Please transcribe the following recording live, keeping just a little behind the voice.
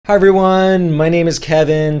Hi everyone, my name is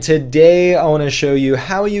Kevin. Today I want to show you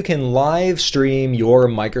how you can live stream your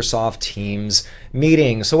Microsoft Teams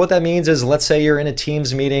meeting. So what that means is, let's say you're in a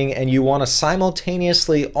Teams meeting and you want to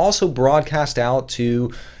simultaneously also broadcast out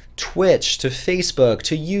to Twitch, to Facebook,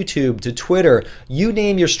 to YouTube, to Twitter. You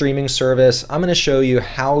name your streaming service. I'm going to show you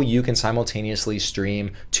how you can simultaneously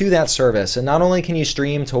stream to that service. And not only can you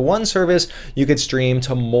stream to one service, you could stream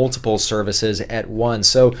to multiple services at once.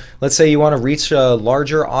 So let's say you want to reach a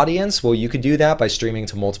larger audience. Well, you could do that by streaming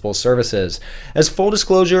to multiple services. As full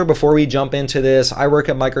disclosure, before we jump into this, I work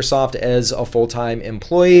at Microsoft as a full-time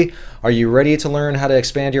employee. Are you ready to learn how to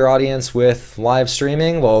expand your audience with live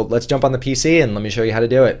streaming? Well, let's jump on the PC and let me show you how to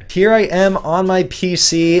do it. Here I am on my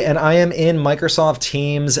PC and I am in Microsoft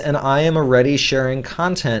Teams and I am already sharing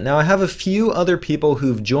content. Now I have a few other people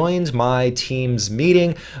who've joined my Teams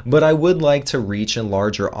meeting, but I would like to reach a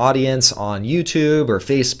larger audience on YouTube or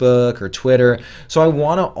Facebook or Twitter. So I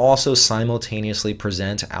want to also simultaneously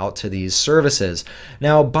present out to these services.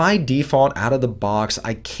 Now by default, out of the box,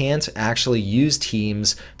 I can't actually use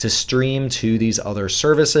Teams to stream to these other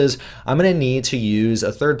services. I'm going to need to use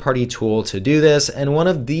a third-party tool to do this, and one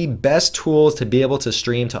of the best tools to be able to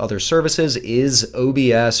stream to other services is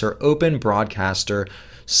OBS, or Open Broadcaster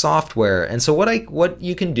software. And so what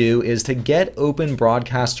you can do is, to get Open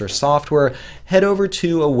Broadcaster software, head over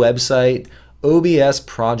to a website,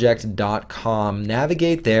 obsproject.com.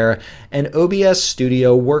 Navigate there, and OBS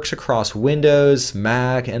Studio works across Windows,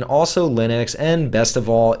 Mac, and also Linux, and best of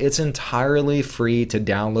all, it's entirely free to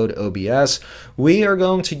download OBS. We are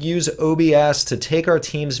going to use OBS to take our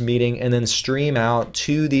Teams meeting and then stream out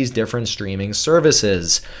to these different streaming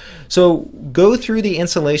services. So go through the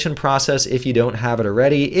installation process if you don't have it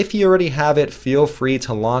already. If you already have it, feel free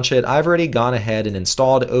to launch it. I've already gone ahead and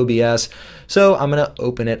installed OBS, so I'm going to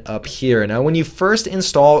open it up here. Now, when you first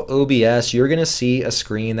install OBS, you're going to see a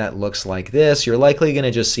screen that looks like this. You're likely going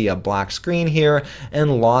to just see a black screen here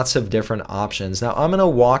and lots of different options. Now, I'm going to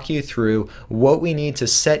walk you through what we need to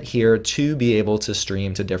set here to be able to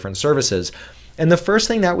stream to different services. And the first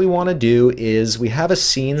thing that we want to do is, we have a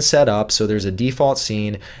scene set up, so there's a default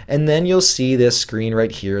scene, and then you'll see this screen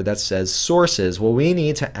right here that says sources. Well, we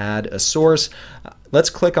need to add a source. Let's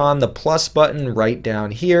click on the plus button right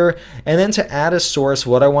down here, and then to add a source,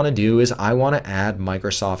 what I want to do is I want to add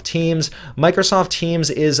Microsoft Teams. Microsoft Teams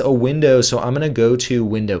is a window, so I'm going to go to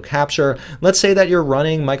Window Capture. Let's say that you're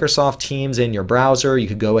running Microsoft Teams in your browser. You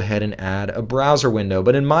could go ahead and add a browser window,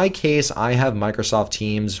 but in my case, I have Microsoft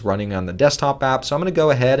Teams running on the desktop app, so I'm going to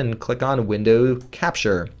go ahead and click on Window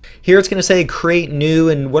Capture. Here it's going to say Create New,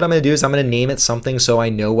 and what I'm going to do is I'm going to name it something so I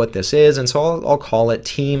know what this is, and so I'll call it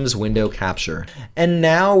Teams Window Capture. And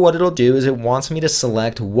now what it'll do is, it wants me to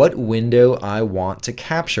select what window I want to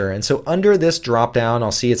capture. And so under this drop down,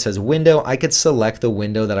 I'll see it says window. I could select the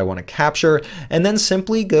window that I want to capture, and then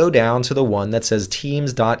simply go down to the one that says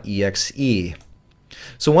teams.exe.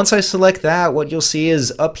 So once I select that, what you'll see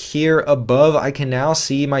is up here above, I can now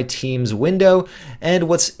see my Teams window. And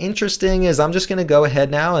what's interesting is, I'm just going to go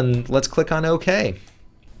ahead now and let's click on OK.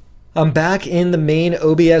 I'm back in the main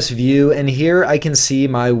OBS view, and here I can see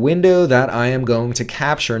my window that I am going to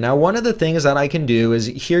capture. Now, one of the things that I can do is,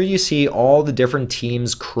 here you see all the different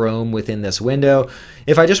Teams Chrome within this window.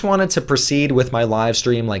 If I just wanted to proceed with my live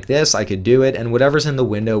stream like this, I could do it, and whatever's in the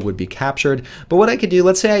window would be captured. But what I could do,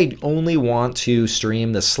 let's say I only want to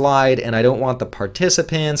stream the slide and I don't want the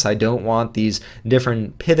participants, I don't want these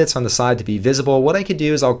different pivots on the side to be visible. What I could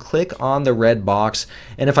do is, I'll click on the red box,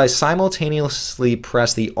 and if I simultaneously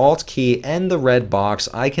press the Alt key and the red box,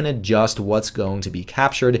 I can adjust what's going to be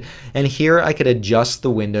captured. And here I could adjust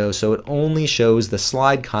the window so it only shows the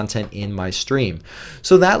slide content in my stream.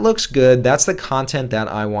 So that looks good. That's the content that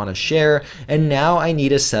I want to share. And now I need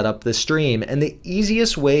to set up the stream. And the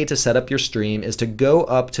easiest way to set up your stream is to go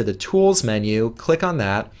up to the Tools menu, click on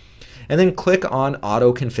that, and then click on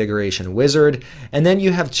Auto Configuration Wizard, and then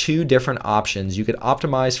you have two different options. You could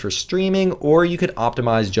optimize for streaming, or you could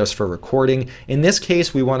optimize just for recording. In this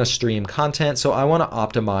case, we want to stream content, so I want to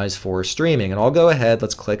optimize for streaming, and I'll go ahead,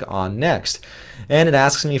 let's click on Next. And it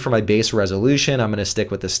asks me for my base resolution. I'm going to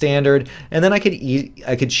stick with the standard, and then I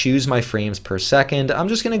could choose my frames per second. I'm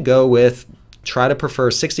just going to go with, try to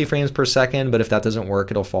prefer 60 frames per second, but if that doesn't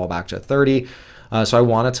work, it'll fall back to 30. So I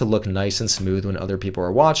want it to look nice and smooth when other people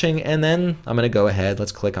are watching, and then I'm going to go ahead,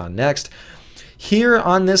 let's click on Next. Here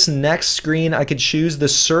on this next screen, I could choose the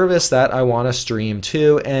service that I want to stream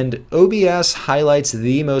to, and OBS highlights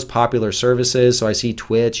the most popular services. So I see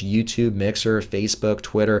Twitch, YouTube, Mixer, Facebook,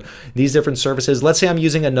 Twitter, these different services. Let's say I'm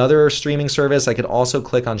using another streaming service. I could also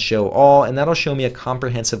click on Show All, and that'll show me a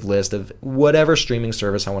comprehensive list of whatever streaming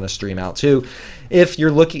service I want to stream out to. If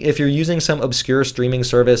you're using some obscure streaming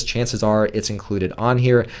service, chances are it's included on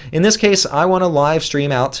here. In this case, I want to live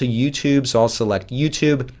stream out to YouTube, so I'll select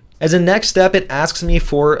YouTube. As a next step, it asks me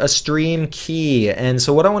for a stream key. And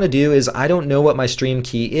so what I want to do is, I don't know what my stream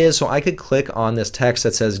key is, so I could click on this text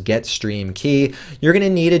that says get stream key. You're going to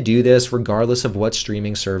need to do this regardless of what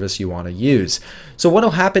streaming service you want to use. So what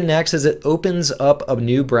will happen next is it opens up a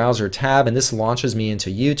new browser tab, and this launches me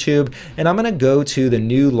into YouTube. And I'm going to go to the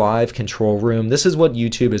new live control room. This is what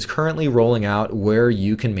YouTube is currently rolling out, where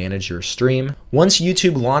you can manage your stream. Once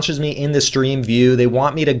YouTube launches me in the stream view, they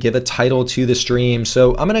want me to give a title to the stream.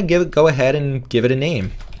 So I'm going to go ahead and give it a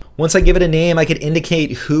name. Once I give it a name, I could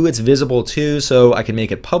indicate who it's visible to, so I can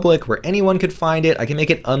make it public where anyone could find it. I can make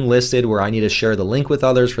it unlisted where I need to share the link with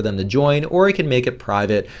others for them to join, or I can make it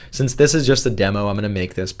private. Since this is just a demo, I'm going to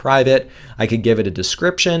make this private. I could give it a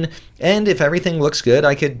description, and if everything looks good,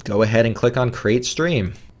 I could go ahead and click on Create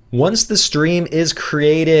Stream. Once the stream is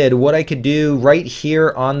created, what I could do right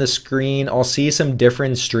here on the screen, I'll see some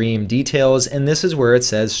different stream details, and this is where it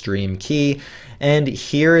says stream key. And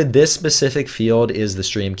here, this specific field is the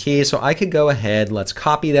stream key. So I could go ahead, let's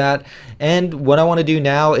copy that. And what I want to do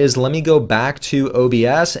now is let me go back to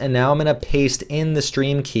OBS, and now I'm going to paste in the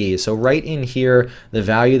stream key. So right in here, the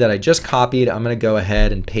value that I just copied, I'm going to go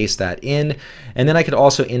ahead and paste that in. And then I could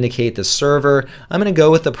also indicate the server. I'm going to go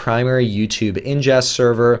with the primary YouTube ingest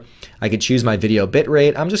server. I could choose my video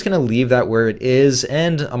bitrate. I'm just going to leave that where it is,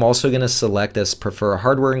 and I'm also going to select this prefer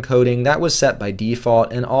hardware encoding. That was set by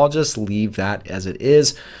default, and I'll just leave that as it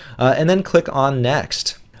is, and then click on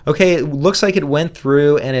next. Okay, it looks like it went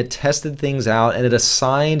through and it tested things out, and it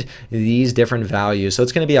assigned these different values. So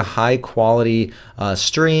it's going to be a high quality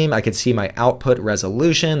stream. I could see my output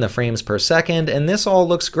resolution, the frames per second, and this all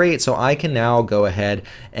looks great. So I can now go ahead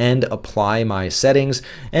and apply my settings.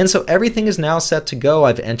 And so everything is now set to go.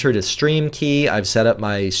 I've entered a stream key, I've set up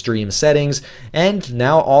my stream settings, and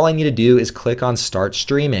now all I need to do is click on start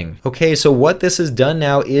streaming. Okay, so what this has done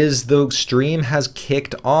now is the stream has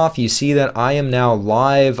kicked off. You see that I am now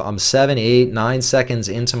live. I'm 7, 8, 9 seconds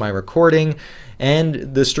into my recording,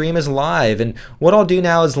 and the stream is live. And what I'll do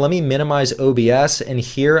now is let me minimize OBS, and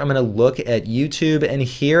here I'm going to look at YouTube, and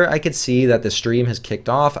here I could see that the stream has kicked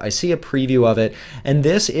off. I see a preview of it, and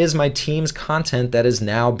this is my team's content that is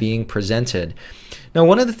now being presented. Now,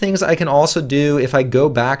 one of the things I can also do if I go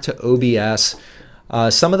back to OBS,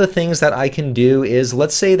 some of the things that I can do is,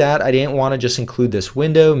 let's say that I didn't want to just include this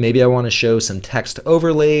window. Maybe I want to show some text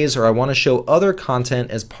overlays, or I want to show other content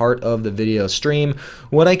as part of the video stream.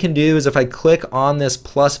 What I can do is if I click on this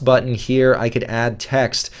plus button here, I could add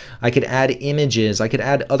text, I could add images, I could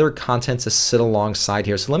add other content to sit alongside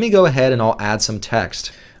here. So let me go ahead and I'll add some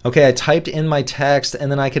text. Okay, I typed in my text, and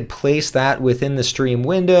then I could place that within the stream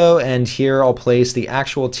window, and here I'll place the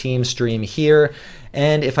actual team stream here.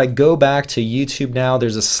 And if I go back to YouTube now,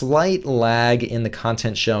 there's a slight lag in the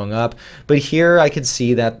content showing up, but here I can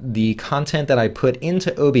see that the content that I put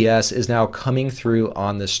into OBS is now coming through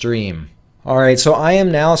on the stream. All right, so I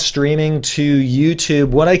am now streaming to YouTube.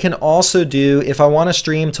 What I can also do, if I want to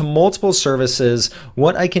stream to multiple services,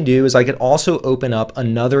 what I can do is I could also open up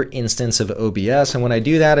another instance of OBS. And when I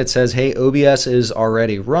do that, it says, hey, OBS is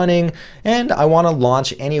already running, and I want to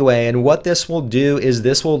launch anyway. And what this will do is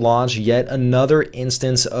this will launch yet another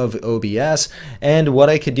instance of OBS. And what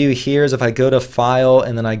I could do here is if I go to File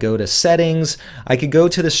and then I go to Settings, I could go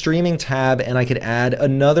to the Streaming tab, and I could add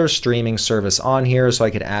another streaming service on here. So I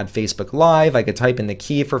could add Facebook Live. I could type in the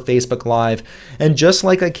key for Facebook Live, and just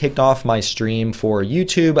like I kicked off my stream for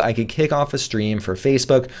YouTube, I could kick off a stream for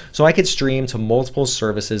Facebook, so I could stream to multiple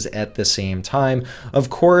services at the same time. Of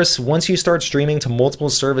course, once you start streaming to multiple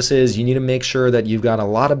services, you need to make sure that you've got a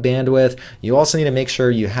lot of bandwidth. You also need to make sure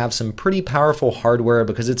you have some pretty powerful hardware,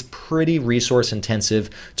 because it's pretty resource intensive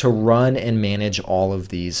to run and manage all of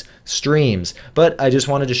these streams. But I just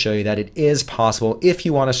wanted to show you that it is possible if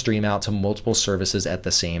you want to stream out to multiple services at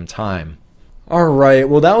the same time. All right,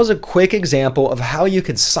 well, that was a quick example of how you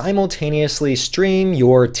could simultaneously stream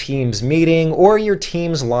your team's meeting or your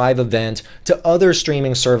team's live event to other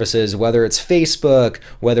streaming services, whether it's Facebook,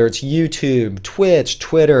 whether it's YouTube, Twitch,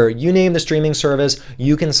 Twitter, you name the streaming service,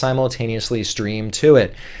 you can simultaneously stream to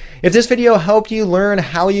it. If this video helped you learn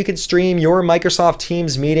how you could stream your Microsoft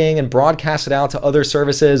Teams meeting and broadcast it out to other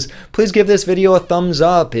services, please give this video a thumbs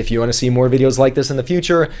up. If you want to see more videos like this in the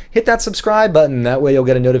future, hit that subscribe button. That way you'll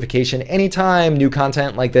get a notification anytime new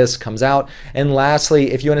content like this comes out. And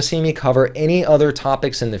lastly, if you want to see me cover any other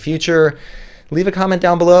topics in the future, leave a comment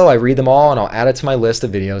down below. I read them all and I'll add it to my list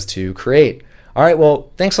of videos to create. All right,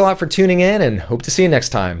 well, thanks a lot for tuning in and hope to see you next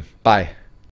time. Bye.